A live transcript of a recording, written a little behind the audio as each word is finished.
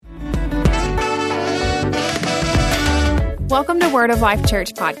Welcome to Word of Life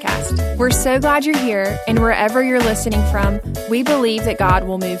Church podcast. We're so glad you're here, and wherever you're listening from, we believe that God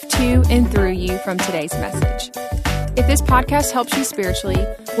will move to and through you from today's message. If this podcast helps you spiritually,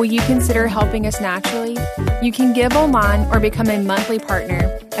 will you consider helping us naturally? You can give online or become a monthly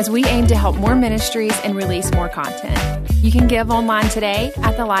partner as we aim to help more ministries and release more content. You can give online today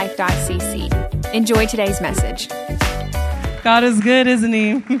at thelife.cc. Enjoy today's message. God is good, isn't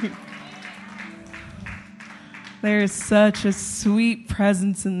he? There is such a sweet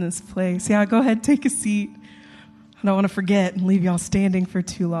presence in this place. Yeah, go ahead, take a seat. I don't want to forget and leave y'all standing for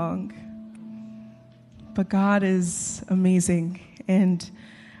too long. But God is amazing, and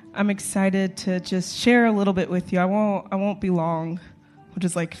I'm excited to just share a little bit with you. I won't be long, which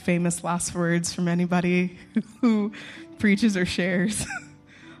is like famous last words from anybody who preaches or shares,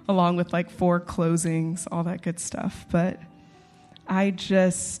 along with like 4 closings, all that good stuff. But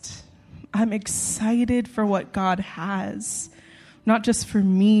I'm excited for what God has, not just for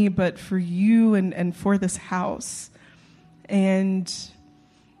me, but for you and for this house. And,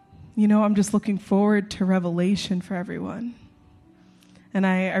 you know, I'm just looking forward to revelation for everyone. And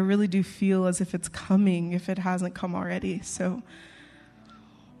I really do feel as if it's coming, if it hasn't come already. So,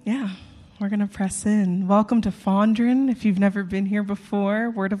 yeah, we're going to press in. Welcome to Fondren. If you've never been here before,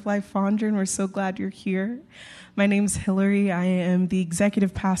 Word of Life Fondren, we're so glad you're here. My name's Hillary. I am the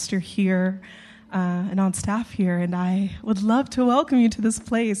executive pastor here and on staff here, and I would love to welcome you to this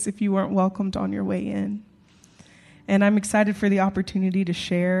place if you weren't welcomed on your way in. And I'm excited for the opportunity to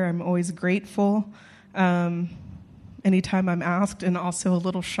share. I'm always grateful anytime I'm asked, and also a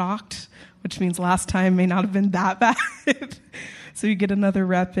little shocked, which means last time may not have been that bad. So you get another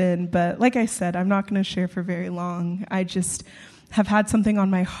rep in. But like I said, I'm not going to share for very long. I just have had something on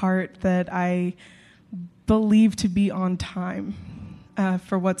my heart that I believe to be on time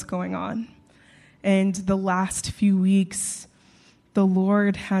for what's going on. And the last few weeks, the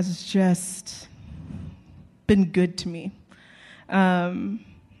Lord has just been good to me.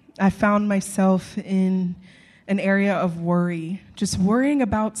 I found myself in an area of worry, just worrying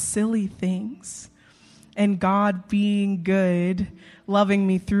about silly things. And God being good, loving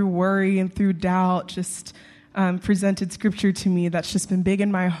me through worry and through doubt, just presented scripture to me that's just been big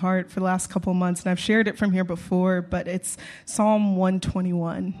in my heart for the last couple of months. And I've shared it from here before, but it's Psalm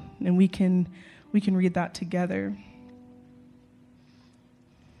 121. And we can read that together.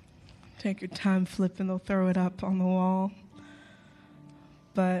 Take your time flipping, they'll throw it up on the wall.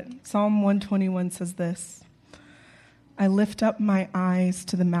 But Psalm 121 says this: I lift up my eyes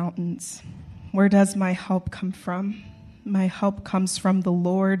to the mountains. Where does my help come from? My help comes from the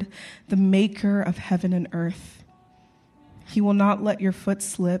Lord, the maker of heaven and earth. He will not let your foot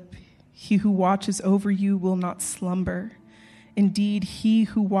slip. He who watches over you will not slumber. Indeed, he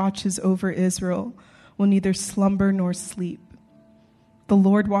who watches over Israel will neither slumber nor sleep. The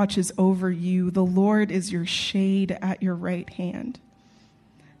Lord watches over you. The Lord is your shade at your right hand.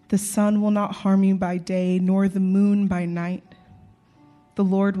 The sun will not harm you by day, nor the moon by night. The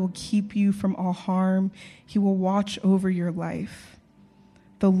Lord will keep you from all harm. He will watch over your life.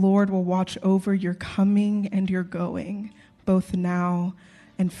 The Lord will watch over your coming and your going, both now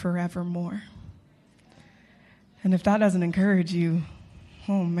and forevermore. And if that doesn't encourage you,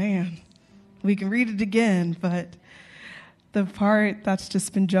 oh man, we can read it again, but the part that's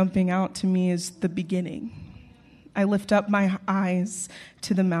just been jumping out to me is the beginning. I lift up my eyes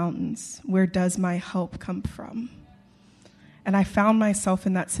to the mountains. Where does my help come from? And I found myself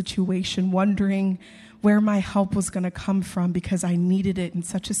in that situation wondering where my help was going to come from because I needed it in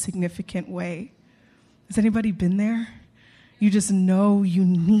such a significant way. Has anybody been there? You just know you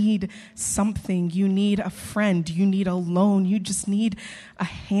need something. You need a friend. You need a loan. You just need a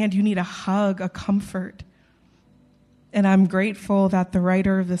hand. You need a hug, a comfort. And I'm grateful that the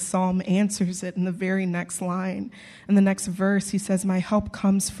writer of the psalm answers it in the very next line. In the next verse, he says, my help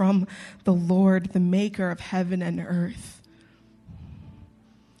comes from the Lord, the maker of heaven and earth.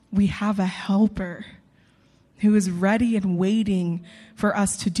 We have a helper who is ready and waiting for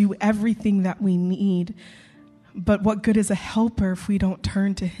us to do everything that we need. But what good is a helper if we don't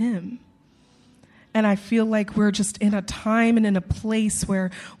turn to him? And I feel like we're just in a time and in a place where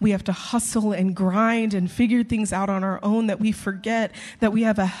we have to hustle and grind and figure things out on our own, that we forget that we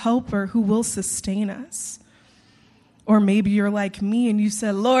have a helper who will sustain us. Or maybe you're like me and you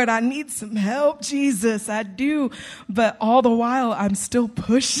said, Lord, I need some help, Jesus, I do. But all the while, I'm still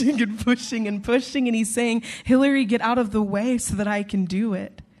pushing and pushing and pushing. And he's saying, Hillary, get out of the way so that I can do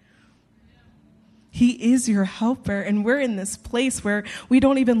it. He is your helper. And we're in this place where we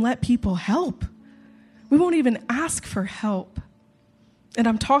don't even let people help. We won't even ask for help. And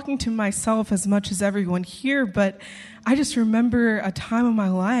I'm talking to myself as much as everyone here, but I just remember a time in my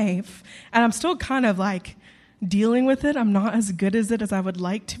life, and I'm still kind of like dealing with it. I'm not as good at it as I would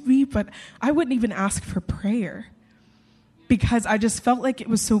like to be, but I wouldn't even ask for prayer because I just felt like it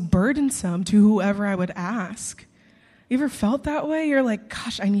was so burdensome to whoever I would ask. You ever felt that way? You're like,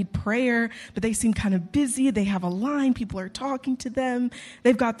 gosh, I need prayer, but they seem kind of busy. They have a line. People are talking to them.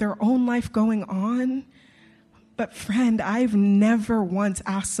 They've got their own life going on. But friend, I've never once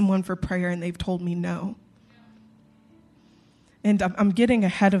asked someone for prayer and they've told me no. And I'm getting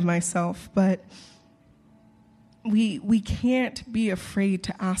ahead of myself, but we can't be afraid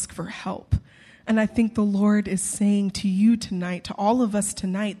to ask for help. And I think the Lord is saying to you tonight, to all of us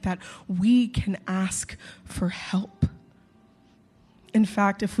tonight, that we can ask for help. In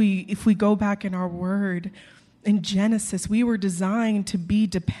fact, if we go back in our word, in Genesis, we were designed to be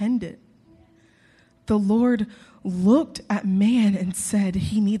dependent. The Lord looked at man and said,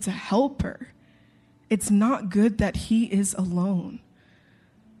 he needs a helper. It's not good that he is alone.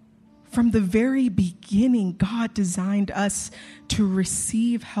 From the very beginning, God designed us to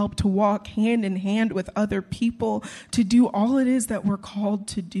receive help, to walk hand in hand with other people, to do all it is that we're called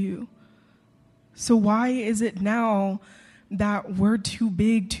to do. So why is it now that we're too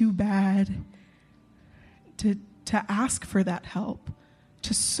big, too bad to ask for that help,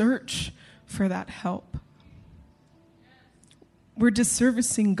 to search for that help? We're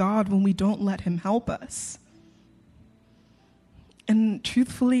disservicing God when we don't let him help us. And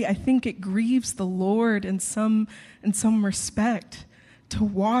truthfully, I think it grieves the Lord in some respect to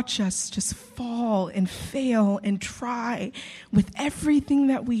watch us just fall and fail and try with everything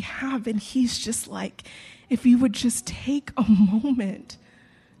that we have. And he's just like, if you would just take a moment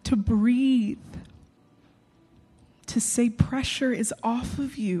to breathe, to say pressure is off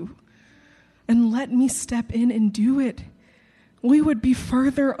of you, and let me step in and do it, we would be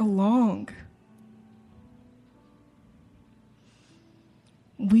further along.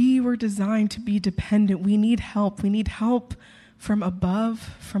 We were designed to be dependent. We need help. We need help from above,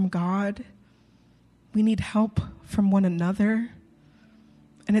 from God. We need help from one another.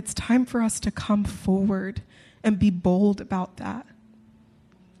 And it's time for us to come forward and be bold about that.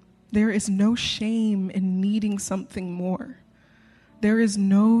 There is no shame in needing something more. There is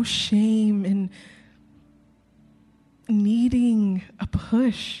no shame in needing a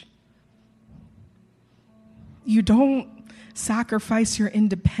push. You don't sacrifice your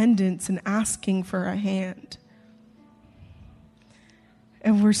independence in asking for a hand.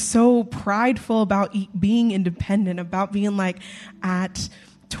 And we're so prideful about being independent, about being like, at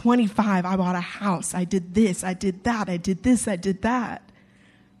 25, I bought a house, I did this, I did that, I did this, I did that.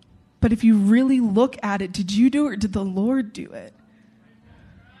 But if you really look at it, did you do it or did the Lord do it?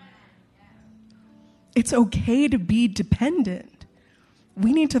 It's okay to be dependent.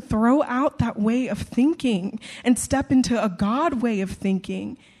 We need to throw out that way of thinking and step into a God way of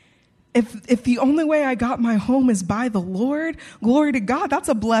thinking. If the only way I got my home is by the Lord, glory to God, that's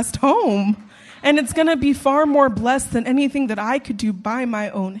a blessed home. And it's going to be far more blessed than anything that I could do by my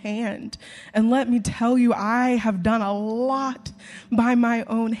own hand. And let me tell you, I have done a lot by my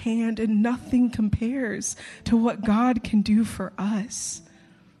own hand, and nothing compares to what God can do for us.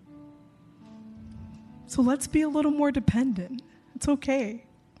 So let's be a little more dependent. It's okay.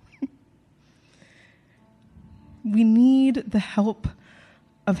 We need the help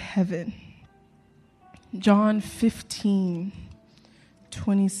of heaven. John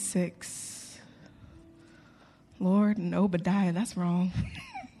 15:26. Lord, and Obadiah, that's wrong.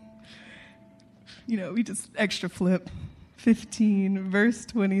 We just extra flip. 15, verse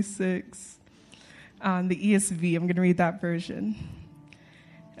 26. On the ESV, I'm going to read that version.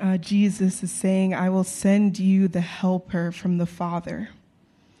 Jesus is saying, I will send you the helper from the Father.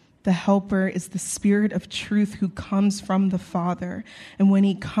 The helper is the Spirit of truth who comes from the Father. And when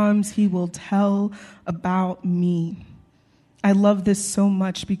he comes, he will tell about me. I love this so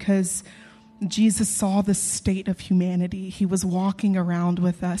much because Jesus saw the state of humanity. He was walking around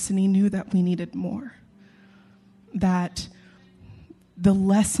with us and he knew that we needed more. That the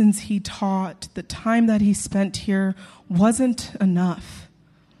lessons he taught, the time that he spent here wasn't enough.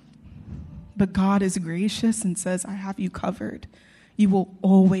 But God is gracious and says, I have you covered. You will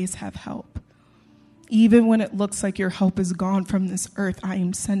always have help. Even when it looks like your help is gone from this earth, I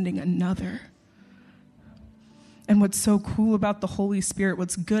am sending another. And what's so cool about the Holy Spirit,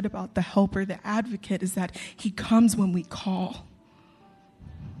 what's good about the helper, the advocate, is that he comes when we call.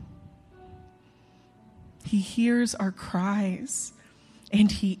 He hears our cries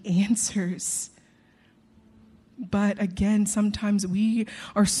and he answers. But again, sometimes we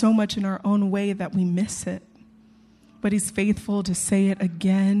are so much in our own way that we miss it. but he's faithful to say it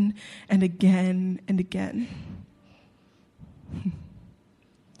again and again and again.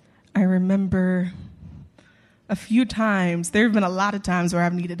 I remember a few times, there have been a lot of times where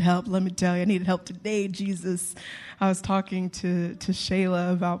I've needed help. Let me tell you, I needed help today, Jesus. I was talking to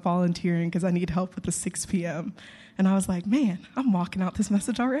Shayla about volunteering because I need help with the 6 p.m. And I was like, man, I'm walking out this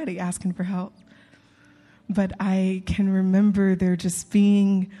message already, asking for help. But I can remember there just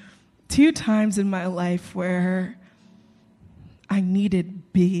being 2 times in my life where I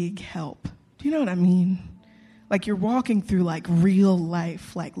needed big help. Do you know what I mean? Like you're walking through like real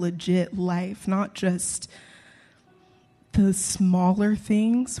life, like legit life, not just the smaller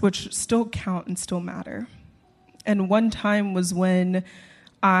things, which still count and still matter. And one time was when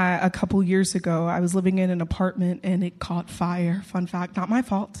a couple years ago, I was living in an apartment and it caught fire. Fun fact, not my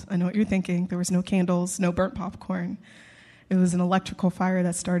fault. I know what you're thinking. There was no candles, no burnt popcorn. It was an electrical fire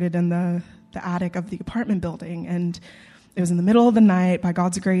that started in the attic of the apartment building. And it was in the middle of the night. By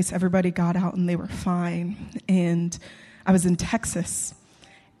God's grace, everybody got out and they were fine. And I was in Texas.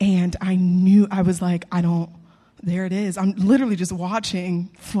 And I knew, I was like, there it is. I'm literally just watching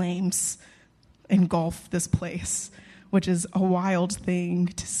flames engulf this place, which is a wild thing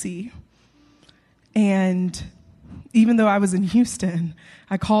to see. And even though I was in Houston,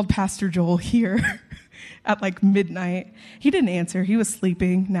 I called Pastor Joel here at like midnight. He didn't answer. He was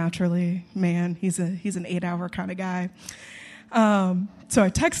sleeping naturally. Man, he's an 8-hour kind of guy. So I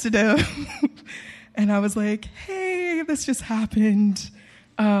texted him and I was like, hey, this just happened.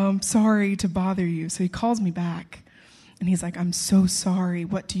 Sorry to bother you. So he calls me back and he's like, I'm so sorry.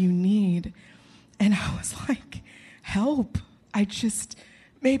 What do you need? And I was like, help.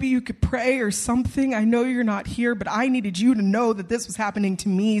 Maybe you could pray or something. I know you're not here, but I needed you to know that this was happening to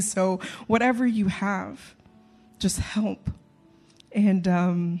me. So whatever you have, just help.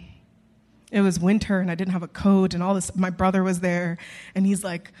 And it was winter and I didn't have a coat and all this. My brother was there and he's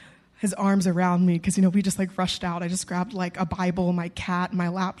like, his arms around me because, we just like rushed out. I just grabbed like a Bible, my cat, my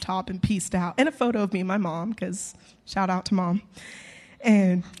laptop and pieced out. And a photo of me and my mom because shout out to mom.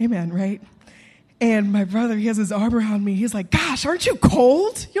 And amen, right? And my brother, he has his arm around me. He's like, gosh, aren't you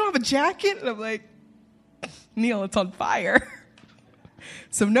cold? You don't have a jacket? And I'm like, Neil, it's on fire.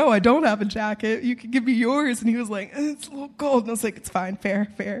 So no, I don't have a jacket. You can give me yours. And he was like, it's a little cold. And I was like, it's fine,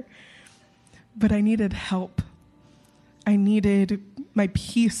 fair. But I needed help. My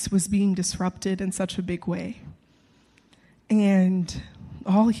peace was being disrupted in such a big way. And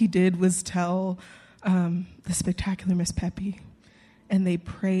all he did was tell the spectacular Miss Peppy. And they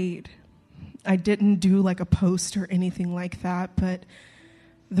prayed. I didn't do like a post or anything like that, but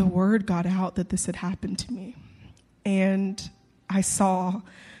the word got out that this had happened to me. And I saw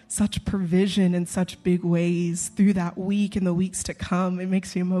such provision in such big ways through that week and the weeks to come. It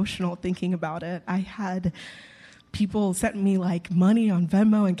makes me emotional thinking about it. I had people sent me like money on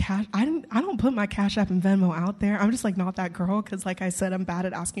Venmo and cash. I don't put my Cash App and Venmo out there. I'm just like not that girl because like I said, I'm bad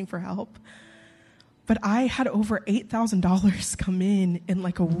at asking for help. But I had over $8,000 come in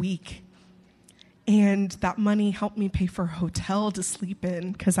like a week. And that money helped me pay for a hotel to sleep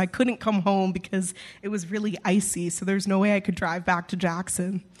in because I couldn't come home because it was really icy. So there's no way I could drive back to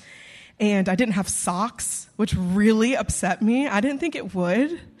Jackson. And I didn't have socks, which really upset me. I didn't think it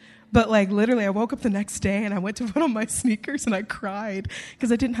would. But like literally I woke up the next day and I went to put on my sneakers and I cried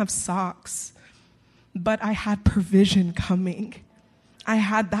because I didn't have socks. But I had provision coming. I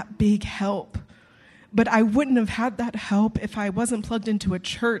had that big help. But I wouldn't have had that help if I wasn't plugged into a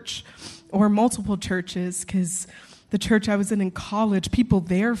church or multiple churches, because the church I was in college, people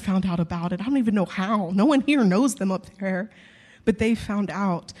there found out about it. I don't even know how. No one here knows them up there, but they found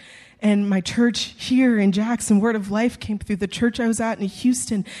out. And my church here in Jackson, Word of Life, came through. The church I was at in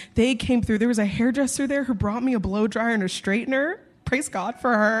Houston, they came through. There was a hairdresser there who brought me a blow dryer and a straightener. Praise God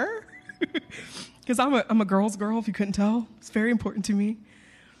for her. Because I'm a girl's girl, if you couldn't tell. It's very important to me.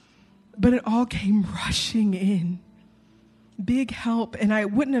 But it all came rushing in. Big help. And I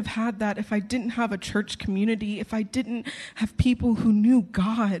wouldn't have had that if I didn't have a church community, if I didn't have people who knew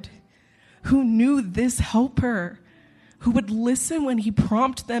God, who knew this helper, who would listen when he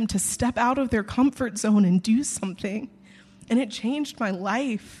prompted them to step out of their comfort zone and do something. And it changed my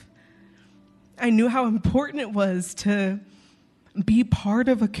life. I knew how important it was to be part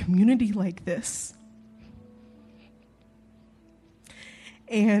of a community like this.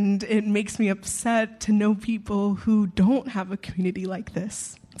 And it makes me upset to know people who don't have a community like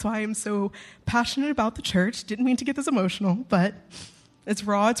this. That's why I'm so passionate about the church. Didn't mean to get this emotional, but it's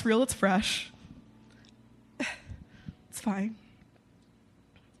raw, it's real, it's fresh. It's fine.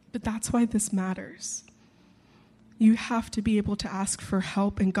 But that's why this matters. You have to be able to ask for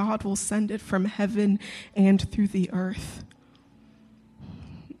help, and God will send it from heaven and through the earth.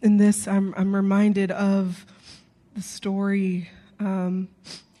 In this, I'm reminded of the story in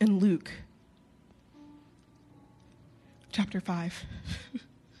Luke, chapter 5.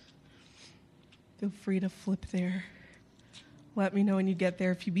 Feel free to flip there. Let me know when you get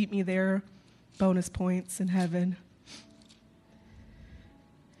there. If you beat me there, bonus points in heaven.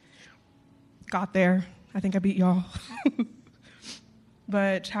 Got there. I think I beat y'all.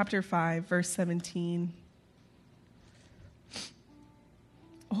 But chapter 5, verse 17.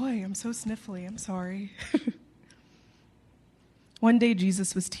 Oi, I'm so sniffly. I'm sorry. One day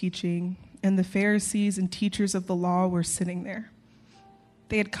Jesus was teaching, and the Pharisees and teachers of the law were sitting there.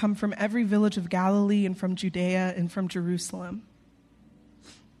 They had come from every village of Galilee and from Judea and from Jerusalem.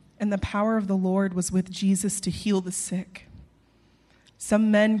 And the power of the Lord was with Jesus to heal the sick.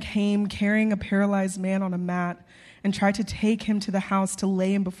 Some men came carrying a paralyzed man on a mat and tried to take him to the house to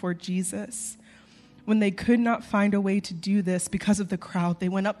lay him before Jesus. When they could not find a way to do this because of the crowd, they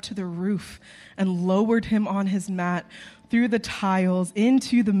went up to the roof and lowered him on his mat through the tiles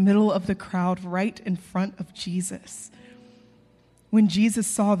into the middle of the crowd right in front of Jesus. When Jesus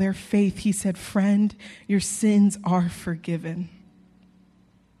saw their faith, he said, "Friend, your sins are forgiven."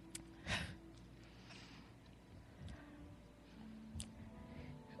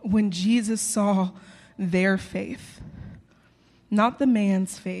 When Jesus saw their faith, not the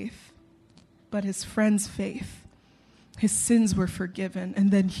man's faith, but his friend's faith, his sins were forgiven, and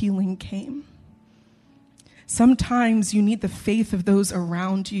then healing came. Sometimes you need the faith of those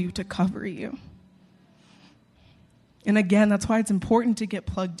around you to cover you. And again, that's why it's important to get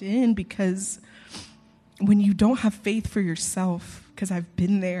plugged in, because when you don't have faith for yourself, because I've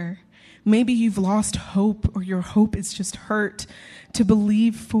been there, maybe you've lost hope, or your hope is just hurt to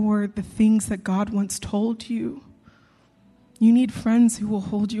believe for the things that God once told you. You need friends who will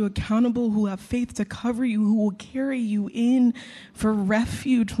hold you accountable, who have faith to cover you, who will carry you in for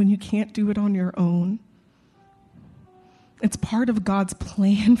refuge when you can't do it on your own. It's part of God's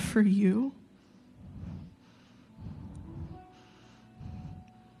plan for you.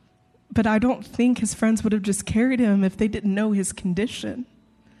 But I don't think his friends would have just carried him if they didn't know his condition.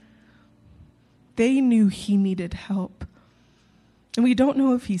 They knew he needed help. And we don't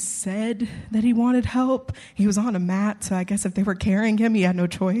know if he said that he wanted help. He was on a mat, so I guess if they were carrying him, he had no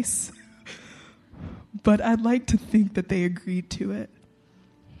choice. But I'd like to think that they agreed to it.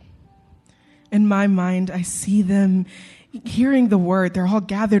 In my mind, I see them hearing the word. They're all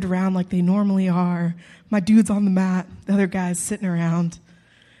gathered around like they normally are. My dude's on the mat, the other guy's sitting around.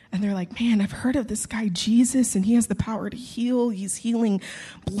 And they're like, "Man, I've heard of this guy Jesus, and he has the power to heal. He's healing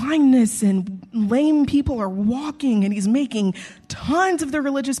blindness, and lame people are walking, and he's making tons of the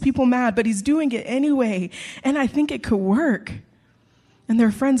religious people mad, but he's doing it anyway. And I think it could work." And their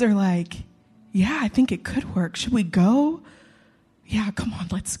friends are like, "Yeah, I think it could work. Should we go?" "Yeah, come on,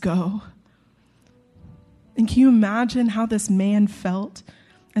 let's go." And can you imagine how this man felt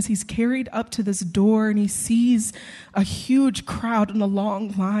as he's carried up to this door and he sees a huge crowd in a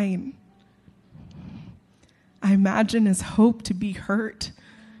long line? I imagine his hope to be hurt.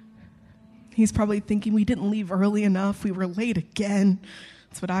 He's probably thinking, "We didn't leave early enough. We were late again."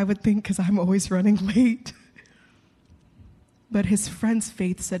 That's what I would think, because I'm always running late. But his friend's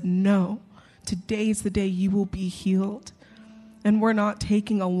faith said, "No, today's the day you will be healed. And we're not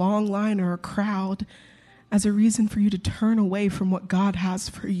taking a long line or a crowd as a reason for you to turn away from what God has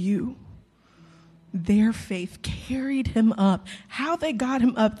for you." Their faith carried him up. How they got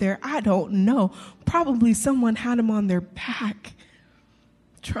him up there, I don't know. Probably someone had him on their back,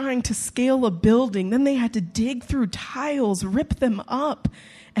 trying to scale a building. Then they had to dig through tiles, rip them up,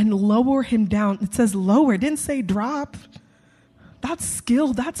 and lower him down. It says lower, it didn't say drop. That's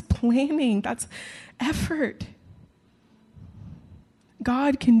skill, that's planning, that's effort.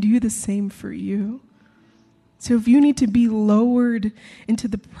 God can do the same for you. So if you need to be lowered into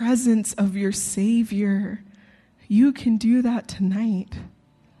the presence of your Savior, you can do that tonight.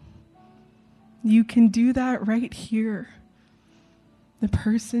 You can do that right here. The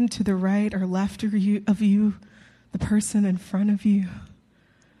person to the right or left of you, the person in front of you.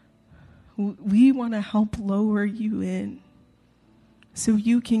 We want to help lower you in so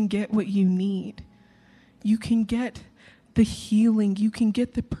you can get what you need. You can get the healing, you can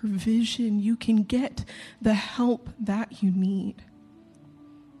get the provision, you can get the help that you need.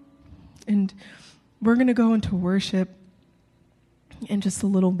 And we're going to go into worship in just a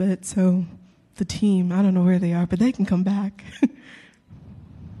little bit, so the team, I don't know where they are, but they can come back.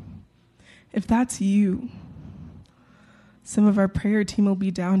 If that's you, some of our prayer team will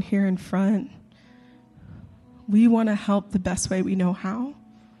be down here in front. We want to help the best way we know how.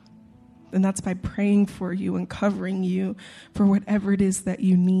 And that's by praying for you and covering you for whatever it is that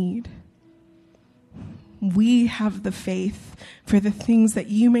you need. We have the faith for the things that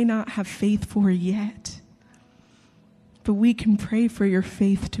you may not have faith for yet. But we can pray for your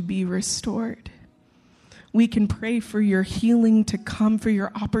faith to be restored. We can pray for your healing to come, for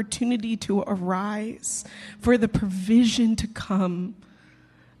your opportunity to arise, for the provision to come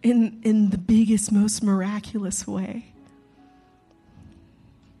in the biggest, most miraculous way.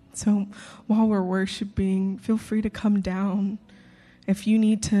 So while we're worshiping, feel free to come down. If you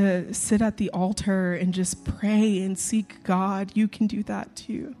need to sit at the altar and just pray and seek God, you can do that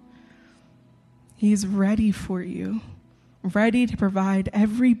too. He's ready for you, ready to provide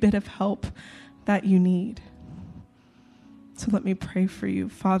every bit of help that you need. So let me pray for you.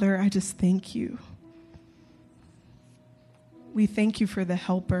 Father, I just thank you. We thank you for the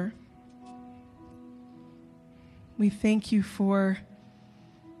helper. We thank you for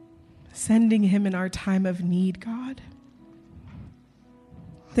sending him in our time of need, God.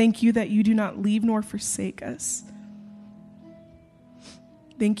 Thank you that you do not leave nor forsake us.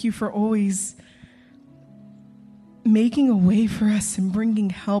 Thank you for always making a way for us and bringing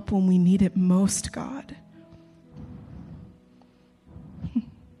help when we need it most, God.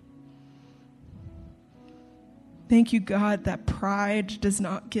 Thank you, God, that pride does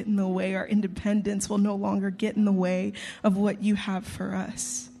not get in the way. Our independence will no longer get in the way of what you have for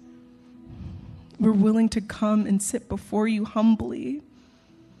us. We're willing to come and sit before you humbly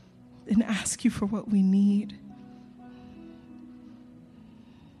and ask you for what we need.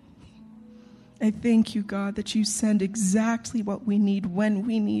 I thank you, God, that you send exactly what we need when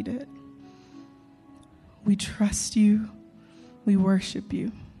we need it. We trust you. We worship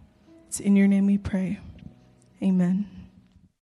you. It's in your name we pray. Amen.